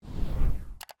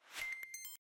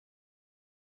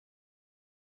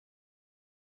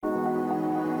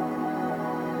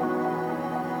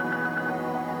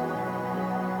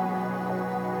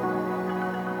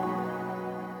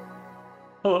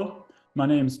Hello, my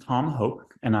name is Tom Hope,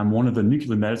 and I'm one of the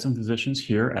nuclear medicine physicians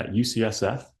here at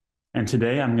UCSF. And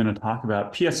today I'm going to talk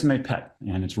about PSMA PET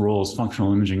and its role as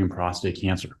functional imaging in prostate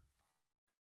cancer.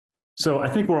 So I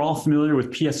think we're all familiar with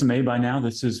PSMA by now.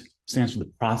 Stands for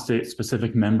the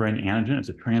prostate-specific membrane antigen. It's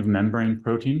a transmembrane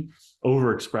protein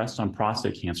overexpressed on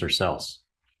prostate cancer cells.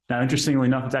 Now, interestingly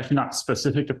enough, it's actually not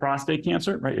specific to prostate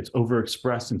cancer, right? It's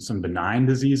overexpressed in some benign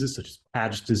diseases such as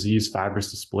Paget's disease,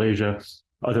 fibrous dysplasia,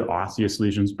 other osseous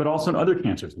lesions, but also in other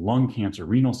cancers, lung cancer,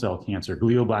 renal cell cancer,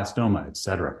 glioblastoma, et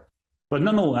cetera. But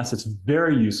nonetheless, it's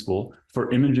very useful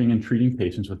for imaging and treating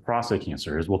patients with prostate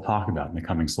cancer, as we'll talk about in the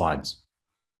coming slides.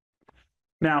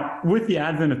 Now, with the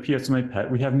advent of PSMA PET,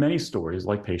 we have many stories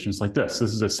like patients like this.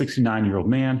 This is a 69-year-old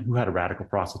man who had a radical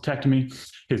prostatectomy.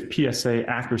 His PSA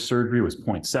after surgery was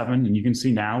 0.7, and you can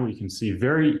see now, we can see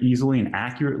very easily and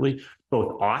accurately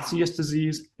both osseous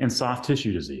disease and soft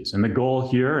tissue disease. And the goal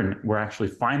here, and we're actually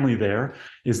finally there,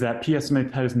 is that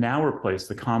PSMA PET has now replaced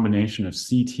the combination of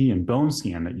CT and bone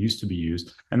scan that used to be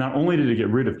used. And not only did it get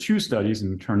rid of two studies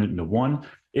and turn it into one,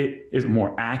 it is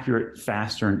more accurate,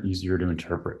 faster, and easier to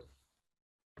interpret.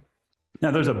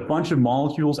 Now, there's a bunch of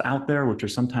molecules out there which are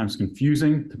sometimes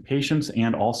confusing to patients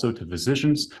and also to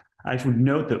physicians. I would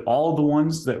note that all the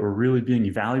ones that were really being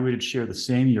evaluated share the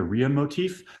same urea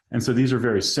motif, and so these are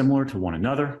very similar to one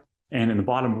another. And in the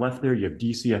bottom left there, you have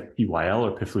DCF-PyL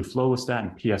or piflufolastat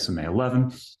and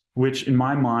PSMA-11, which in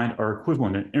my mind are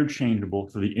equivalent and interchangeable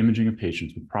for the imaging of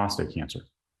patients with prostate cancer.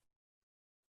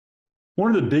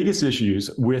 One of the biggest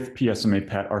issues with PSMA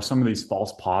PET are some of these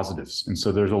false positives. And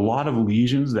so there's a lot of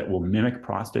lesions that will mimic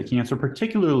prostate cancer,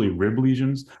 particularly rib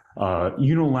lesions.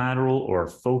 Unilateral or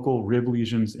focal rib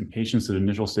lesions in patients at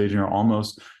initial staging are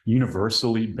almost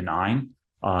universally benign.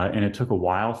 And it took a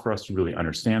while for us to really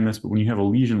understand this. But when you have a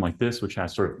lesion like this, which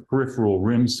has sort of peripheral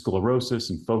rim sclerosis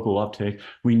and focal uptake,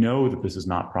 we know that this is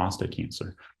not prostate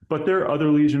cancer. But there are other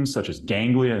lesions, such as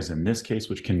ganglia, as in this case,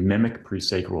 which can mimic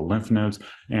presacral lymph nodes,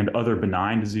 and other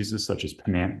benign diseases, such as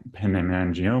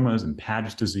panangiomas and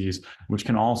Paget's disease, which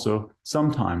can also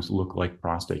sometimes look like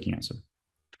prostate cancer.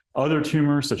 Other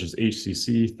tumors, such as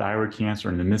HCC, thyroid cancer,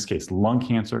 and in this case, lung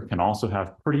cancer, can also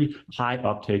have pretty high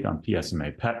uptake on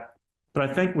PSMA PET. But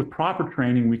I think with proper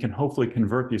training, we can hopefully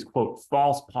convert these, quote,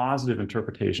 false positive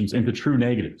interpretations into true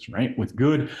negatives, right? With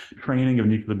good training of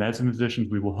nuclear medicine physicians,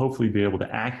 we will hopefully be able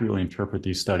to accurately interpret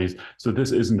these studies so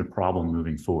this isn't a problem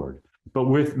moving forward. But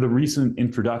with the recent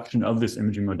introduction of this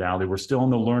imaging modality, we're still on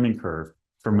the learning curve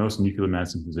for most nuclear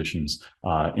medicine physicians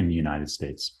in the United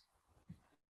States.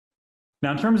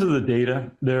 Now, in terms of the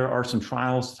data, there are some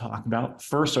trials to talk about.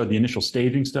 First are the initial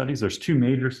staging studies. There's two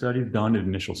major studies done at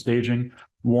initial staging.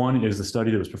 One is the study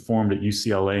that was performed at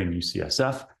UCLA and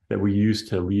UCSF that we used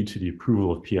to lead to the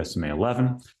approval of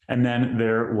PSMA-11. And then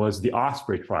there was the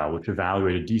Osprey trial, which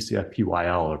evaluated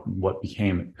DCF-PyL, or what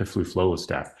became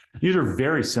piflufolastat. These are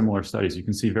very similar studies. You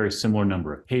can see very similar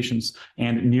number of patients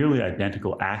and nearly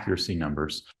identical accuracy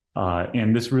numbers.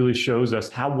 And this really shows us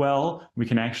how well we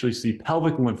can actually see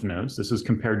pelvic lymph nodes. This is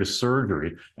compared to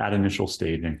surgery at initial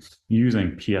staging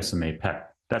using PSMA PET.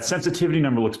 That sensitivity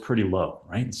number looks pretty low,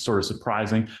 right? It's sort of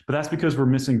surprising, but that's because we're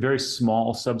missing very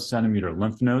small sub-centimeter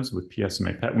lymph nodes with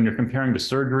PSMA PET. When you're comparing to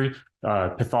surgery,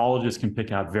 pathologists can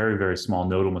pick out very, very small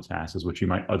nodal metastases, which you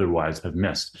might otherwise have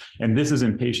missed. And this is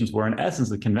in patients where, in essence,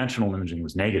 the conventional imaging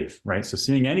was negative, right? So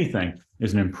seeing anything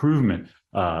is an improvement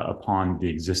upon the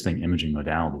existing imaging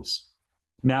modalities.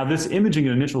 Now, this imaging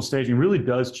at initial staging really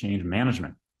does change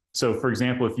management. So, for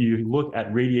example, if you look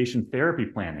at radiation therapy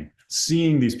planning,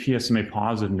 seeing these PSMA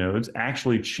positive nodes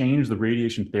actually change the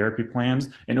radiation therapy plans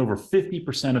in over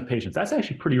 50% of patients. That's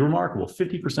actually pretty remarkable.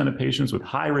 50% of patients with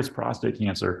high-risk prostate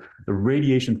cancer, the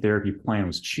radiation therapy plan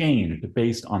was changed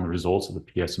based on the results of the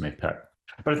PSMA PET.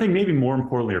 But I think maybe more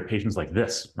importantly are patients like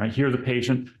this, right? Here, the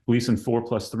patient, Gleason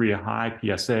 4+3, a high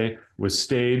PSA, was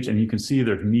staged, and you can see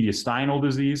there's mediastinal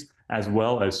disease, as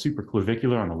well as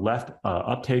supraclavicular on the left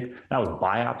uptake. That was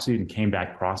biopsied and came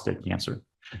back prostate cancer.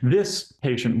 This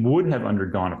patient would have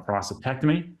undergone a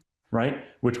prostatectomy, right,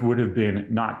 which would have been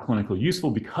not clinically useful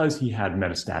because he had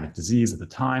metastatic disease at the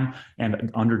time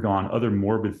and undergone other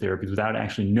morbid therapies without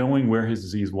actually knowing where his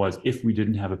disease was if we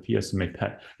didn't have a PSMA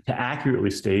PET to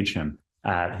accurately stage him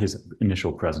at his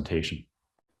initial presentation.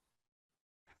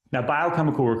 Now,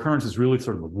 biochemical recurrence is really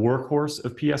sort of the workhorse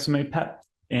of PSMA PET.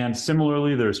 And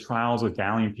similarly, there's trials with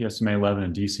gallium PSMA-11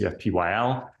 and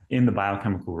DCF-PyL in the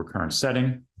biochemical recurrence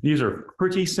setting. These are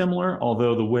pretty similar,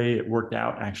 although the way it worked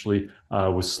out actually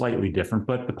was slightly different.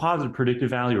 But the positive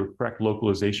predictive value or correct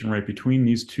localization rate between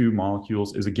these two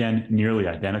molecules is, again, nearly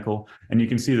identical. And you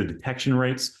can see the detection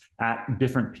rates at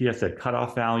different PSA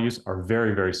cutoff values are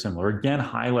very, very similar, again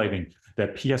highlighting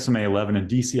that PSMA11 and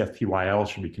DCFPYL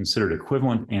should be considered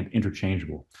equivalent and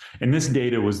interchangeable. And this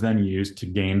data was then used to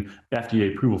gain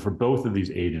FDA approval for both of these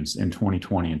agents in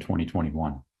 2020 and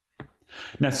 2021.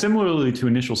 Now, similarly to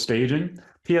initial staging,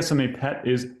 PSMA PET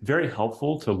is very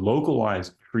helpful to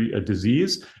localize treat a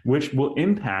disease, which will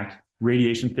impact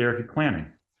radiation therapy planning.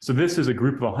 So this is a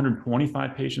group of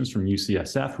 125 patients from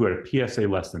UCSF who had a PSA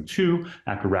less than 2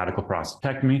 after radical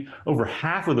prostatectomy. Over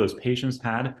half of those patients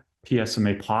had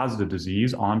PSMA positive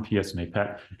disease on PSMA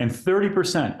PET, and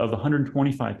 30% of the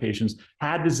 125 patients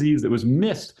had disease that was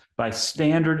missed by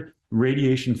standard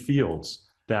radiation fields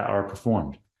that are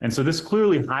performed. And so this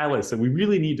clearly highlights that we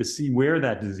really need to see where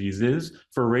that disease is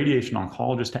for a radiation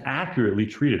oncologist to accurately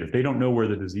treat it. If they don't know where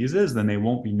the disease is, then they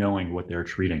won't be knowing what they're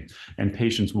treating, and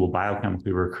patients will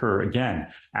biochemically recur again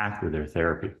after their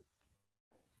therapy.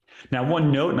 Now,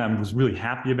 one note, and I was really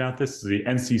happy about this, is the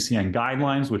NCCN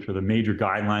guidelines, which are the major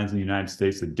guidelines in the United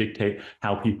States that dictate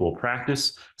how people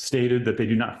practice, stated that they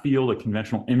do not feel that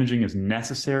conventional imaging is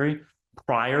necessary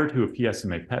prior to a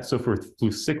PSMA PET. So for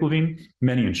fluciclovine,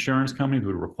 many insurance companies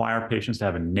would require patients to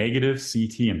have a negative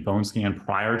CT and bone scan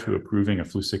prior to approving a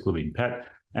fluciclovine PET.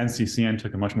 NCCN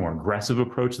took a much more aggressive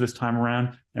approach this time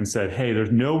around and said, hey,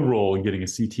 there's no role in getting a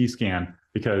CT scan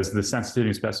because the sensitivity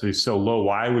and specificity is so low.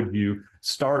 Why would you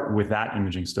start with that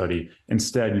imaging study?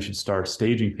 Instead, you should start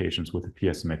staging patients with a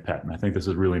PSMA PET. And I think this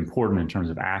is really important in terms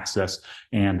of access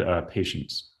and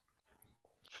patients.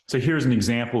 So here's an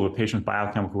example of a patient with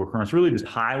biochemical recurrence, really just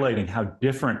highlighting how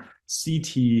different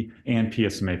CT and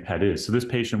PSMA PET is. So this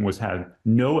patient had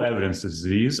no evidence of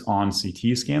disease on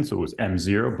CT scan, so it was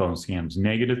M0, bone scan was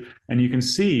negative. And you can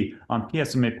see on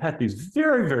PSMA PET these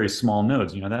very, very small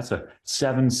nodes. You know, that's a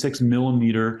 6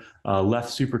 millimeter left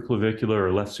supraclavicular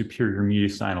or left superior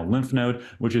mediastinal lymph node,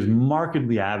 which is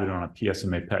markedly avid on a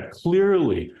PSMA PET.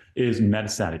 Clearly is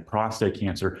metastatic prostate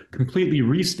cancer, completely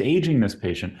restaging this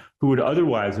patient who would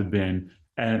otherwise have been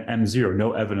and M0,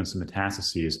 no evidence of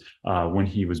metastases when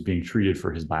he was being treated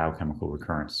for his biochemical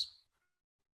recurrence.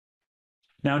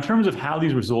 Now, in terms of how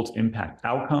these results impact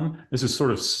outcome, this is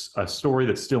sort of a story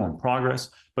that's still in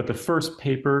progress, but the first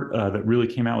paper that really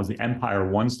came out was the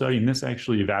EMPIRE-1 study, and this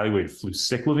actually evaluated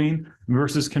fluciclovine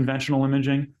versus conventional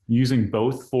imaging using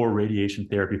both for radiation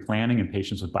therapy planning in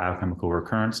patients with biochemical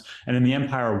recurrence. And in the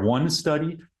EMPIRE-1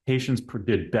 study, patients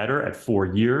did better at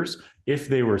 4 years if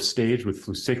they were staged with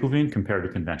fluciclovine compared to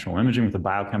conventional imaging with a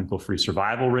biochemical-free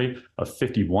survival rate of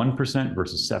 51%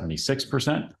 versus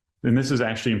 76%. And this is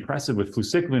actually impressive with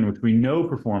fluciclovine, which we know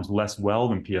performs less well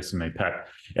than PSMA PET.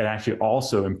 It actually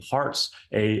also imparts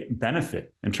a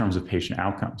benefit in terms of patient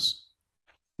outcomes.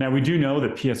 Now, we do know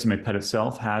that PSMA PET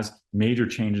itself has major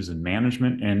changes in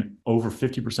management in over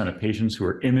 50% of patients who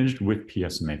are imaged with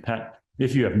PSMA PET.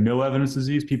 If you have no evidence of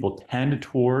disease, people tend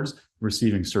towards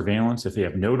receiving surveillance. If they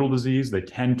have nodal disease, they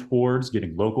tend towards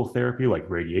getting local therapy like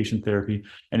radiation therapy.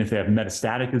 And if they have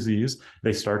metastatic disease,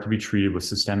 they start to be treated with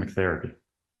systemic therapy.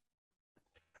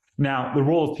 Now, the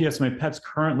role of PSMA PET is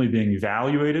currently being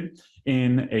evaluated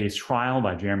in a trial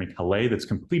by Jeremy Calais that's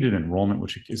completed enrollment,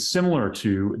 which is similar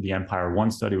to the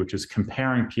EMPIRE-1 study, which is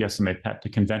comparing PSMA PET to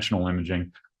conventional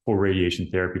imaging for radiation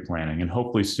therapy planning. And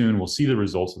hopefully soon we'll see the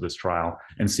results of this trial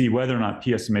and see whether or not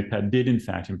PSMA PET did in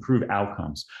fact improve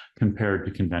outcomes compared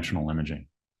to conventional imaging.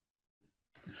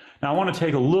 Now, I want to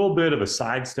take a little bit of a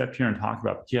sidestep here and talk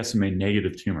about PSMA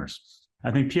negative tumors. I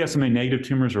think PSMA negative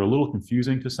tumors are a little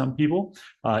confusing to some people.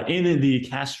 In the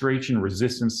castration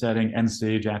resistant setting, end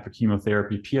stage after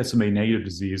chemotherapy, PSMA negative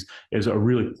disease is a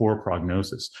really poor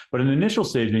prognosis. But in initial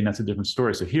staging, that's a different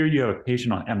story. So here you have a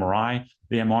patient on MRI.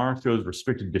 The MR shows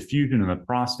restricted diffusion in the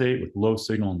prostate with low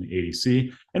signal in the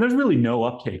ADC, and there's really no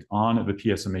uptake on the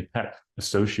PSMA PET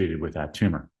associated with that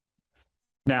tumor.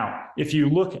 Now, if you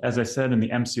look, as I said, in the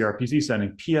mCRPC setting,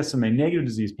 PSMA negative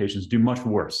disease patients do much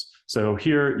worse. So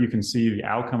here you can see the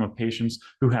outcome of patients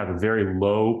who have a very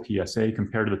low PSA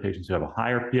compared to the patients who have a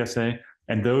higher PSA.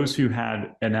 And those who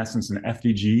had, in essence, an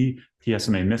FDG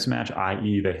PSMA mismatch,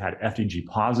 i.e. they had FDG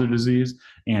positive disease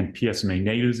and PSMA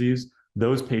negative disease,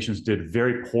 those patients did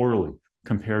very poorly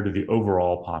compared to the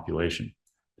overall population.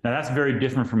 Now, that's very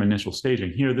different from initial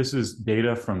staging. Here, this is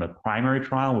data from the primary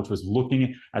trial, which was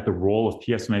looking at the role of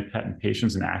PSMA PET in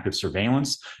patients in active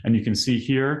surveillance. And you can see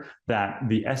here that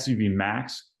the SUV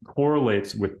max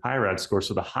correlates with PI-RADS score.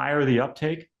 So the higher the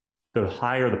uptake, the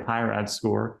higher the PI-RADS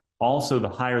score. Also, the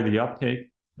higher the uptake,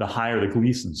 the higher the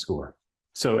Gleason score.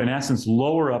 So in essence,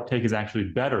 lower uptake is actually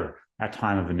better at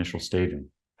time of initial staging.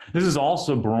 This is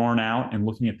also borne out in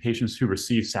looking at patients who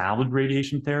receive salvage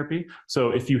radiation therapy.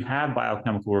 So if you have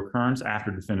biochemical recurrence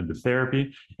after definitive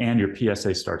therapy and your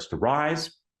PSA starts to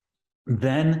rise,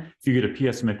 then if you get a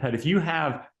PSMA PET, if you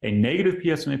have a negative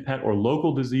PSMA PET or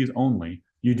local disease only,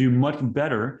 you do much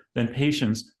better than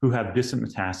patients who have distant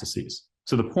metastases.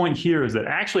 So the point here is that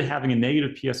actually having a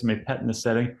negative PSMA PET in this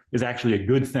setting is actually a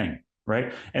good thing,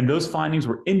 right? And those findings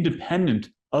were independent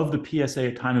of the PSA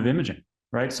at time of imaging,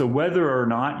 right? So whether or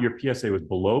not your PSA was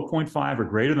below 0.5 or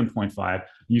greater than 0.5,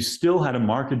 you still had a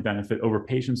marked benefit over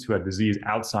patients who had disease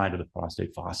outside of the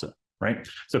prostate fossa, right?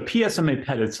 So PSMA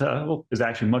PET itself is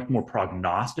actually much more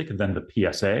prognostic than the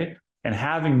PSA, and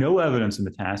having no evidence of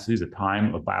metastases at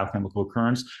time of biochemical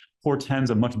occurrence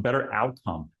portends a much better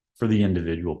outcome for the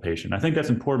individual patient. I think that's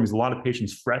important because a lot of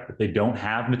patients fret that they don't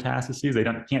have metastases, they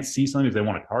can't see something because they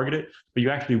want to target it, but you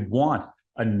actually want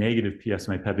a negative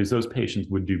PSMA PET because those patients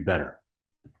would do better.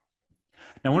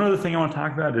 Now, one other thing I want to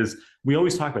talk about is we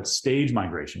always talk about stage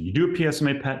migration. You do a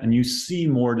PSMA PET and you see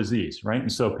more disease, right?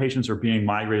 And so patients are being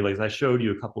migrated. Like I showed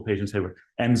you a couple of patients who have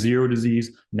M0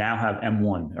 disease, now have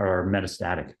M1 or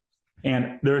metastatic.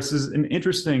 And there's an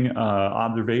interesting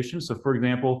observation. So for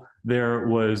example, there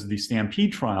was the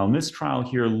STAMPEDE trial, and this trial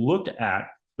here looked at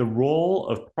the role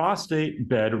of prostate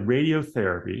bed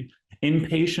radiotherapy in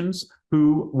patients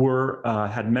who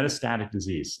had metastatic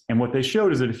disease. And what they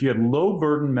showed is that if you had low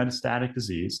burden metastatic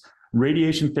disease,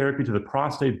 radiation therapy to the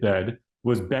prostate bed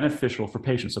was beneficial for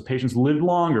patients. So patients lived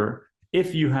longer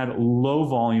if you had low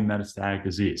volume metastatic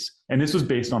disease. And this was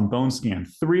based on bone scan,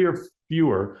 3 or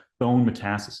fewer bone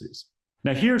metastases.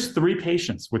 Now here's 3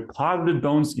 patients with positive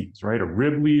bone scans, right? A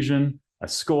rib lesion, a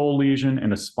skull lesion,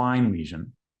 and a spine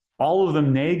lesion, all of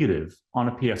them negative on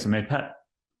a PSMA PET,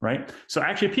 right? So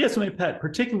actually a PSMA PET,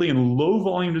 particularly in low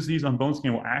volume disease on bone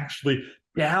scan, will actually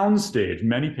downstage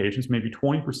many patients, maybe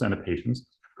 20% of patients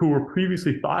who were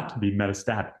previously thought to be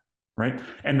metastatic, right?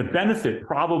 And the benefit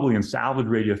probably in salvage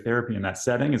radiotherapy in that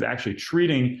setting is actually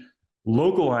treating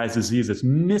localized disease that's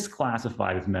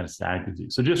misclassified as metastatic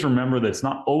disease. So just remember that it's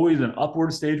not always an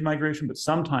upward stage migration, but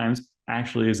sometimes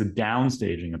actually is a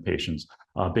downstaging of patients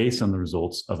based on the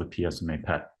results of a PSMA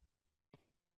PET.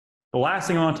 The last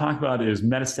thing I want to talk about is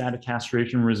metastatic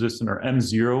castration-resistant or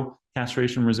M0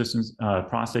 castration-resistant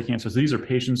prostate cancer. So these are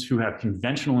patients who have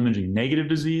conventional imaging negative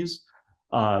disease,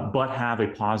 but have a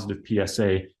positive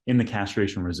PSA in the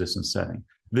castration-resistant setting.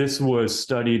 This was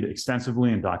studied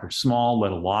extensively, and Dr. Small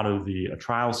led a lot of the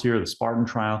trials here, the Spartan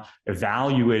trial,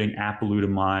 evaluating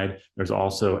apalutamide. There's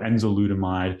also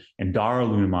enzalutamide and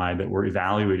darolutamide that were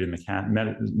evaluated in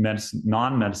the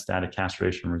non-metastatic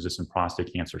castration-resistant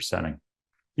prostate cancer setting.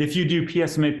 If you do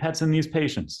PSMA PETs in these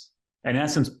patients, in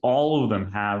essence, all of them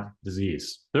have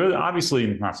disease. They're obviously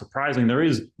not surprising. There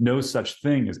is no such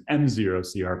thing as M0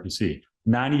 CRPC.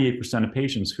 98% of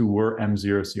patients who were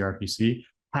M0 CRPC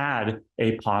had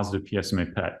a positive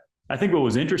PSMA PET. I think what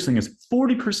was interesting is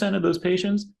 40% of those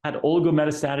patients had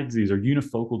oligometastatic disease or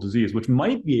unifocal disease, which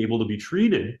might be able to be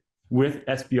treated with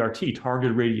SBRT,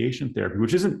 targeted radiation therapy,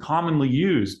 which isn't commonly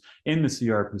used in the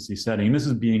CRPC setting. And this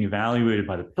is being evaluated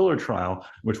by the PILLAR trial,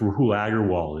 which Rahul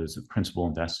Agarwal is a principal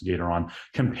investigator on,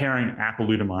 comparing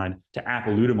apalutamide to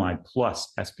apalutamide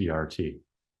plus SBRT.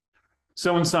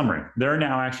 So in summary, there are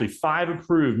now actually 5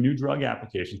 approved new drug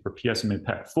applications for PSMA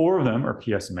PET. 4 of them are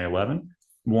PSMA 11,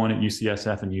 1 at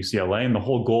UCSF and UCLA. And the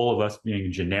whole goal of us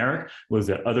being generic was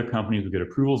that other companies would get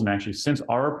approvals. And actually, since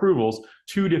our approvals,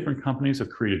 2 different companies have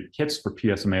created kits for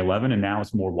PSMA 11, and now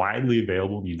it's more widely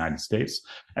available in the United States.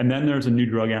 And then there's a new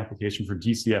drug application for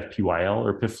DCF-PyL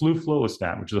or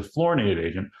piflufolastat, which is a fluorinated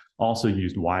agent also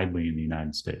used widely in the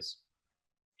United States.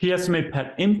 PSMA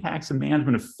PET impacts the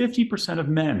management of 50% of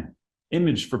men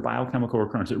imaged for biochemical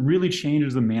recurrence. It really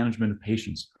changes the management of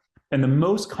patients. And the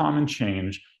most common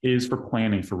change is for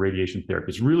planning for radiation therapy.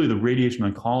 It's really the radiation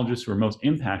oncologists who are most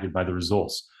impacted by the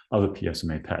results of a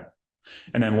PSMA PET.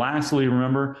 And then lastly,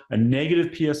 remember, a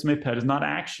negative PSMA PET is not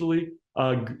actually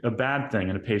a bad thing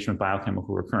in a patient with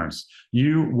biochemical recurrence.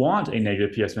 You want a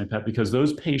negative PSMA PET because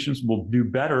those patients will do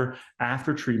better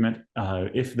after treatment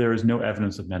if there is no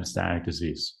evidence of metastatic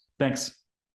disease. Thanks.